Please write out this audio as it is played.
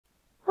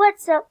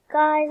What's up,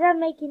 guys?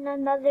 I'm making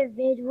another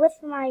vid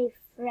with my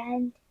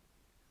friend.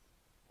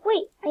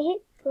 Wait, I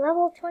hit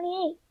level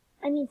 28.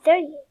 I mean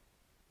 38.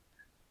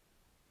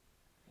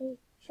 I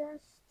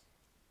just...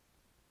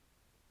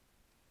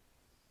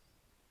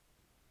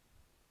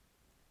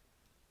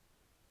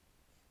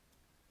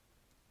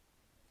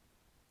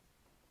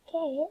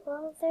 Okay, hit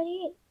level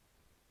 38.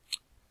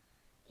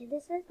 Okay,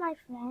 this is my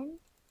friend.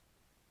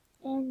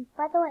 And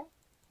by the way,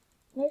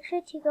 make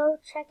sure to go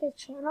check his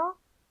channel.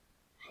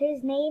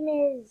 His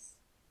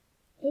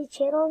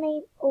channel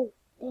name, oh,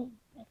 dang,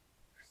 I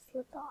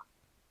slipped off.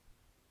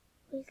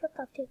 He slipped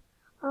off too.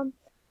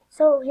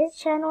 So his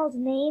channel's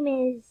name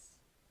is,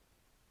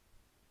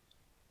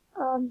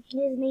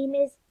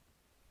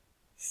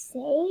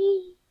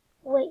 siah.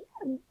 Wait,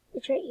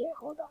 it's right here,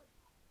 hold on.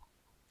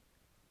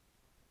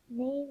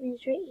 Name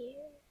is right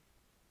here.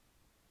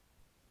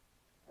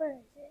 Where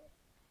is it?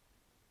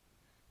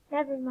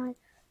 Never mind.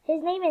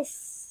 His name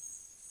is,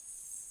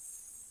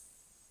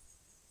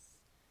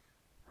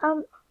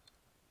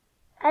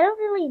 I don't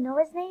really know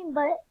his name,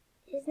 but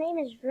his name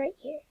is right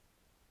here.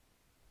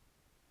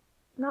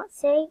 Not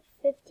siah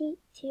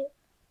 52.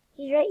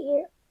 He's right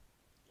here.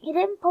 He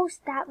didn't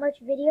post that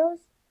much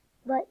videos,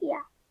 but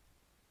yeah.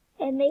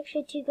 And make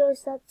sure to go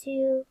sub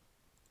to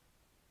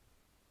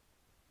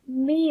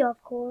me,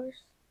 of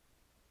course,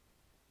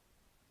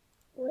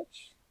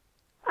 which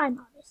I'm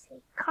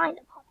obviously kind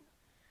of popular.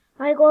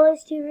 My goal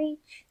is to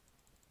reach,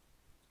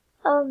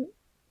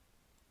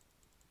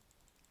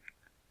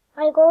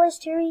 my goal is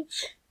to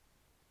reach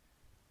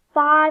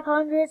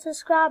 500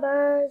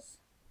 subscribers.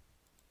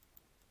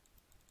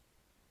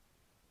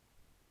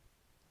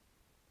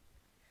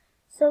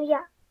 So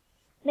yeah,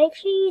 make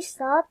sure you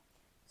sub.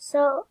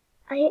 So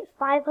I hit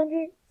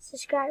 500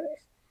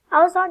 subscribers.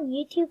 I was on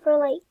YouTube for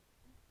like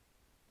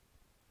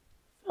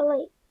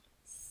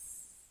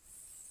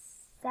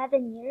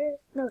 7 years,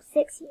 no,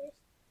 6 years.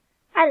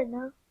 I don't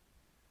know.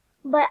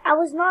 But I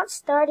was not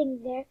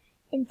starting there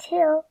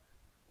until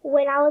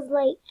when I was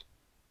like,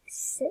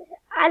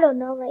 I don't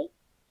know, like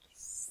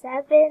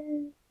 6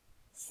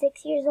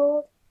 years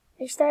old.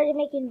 I started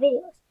making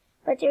videos.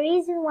 But the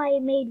reason why I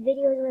made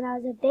videos when I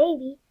was a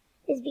baby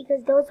is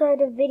because those are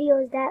the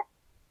videos that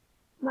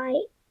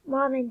my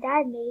mom and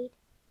dad made.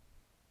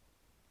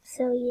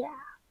 So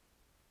yeah.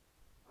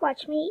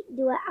 Watch me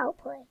do an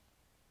outplay.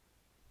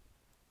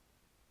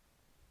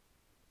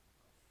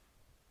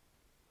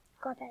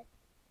 Got that.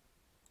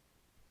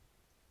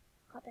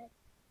 Got that.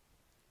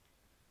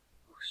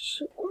 Oh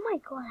shoot. Oh my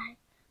god.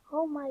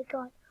 Oh my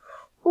god.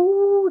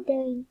 Oh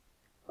dang.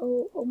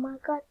 Oh my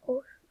god.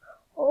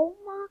 Oh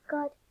my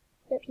god.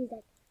 Yep, he's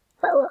dead.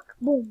 But look.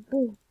 Boom,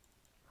 boom.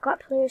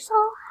 Got players.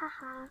 Oh,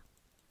 haha.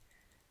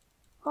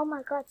 Oh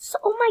my god.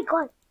 Oh my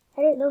god.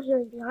 I didn't know he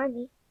was behind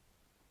me.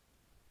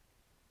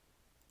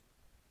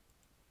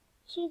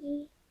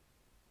 GG.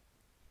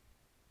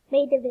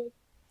 Made the vid.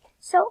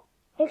 So,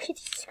 make sure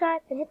to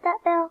subscribe and hit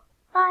that bell.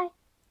 Bye.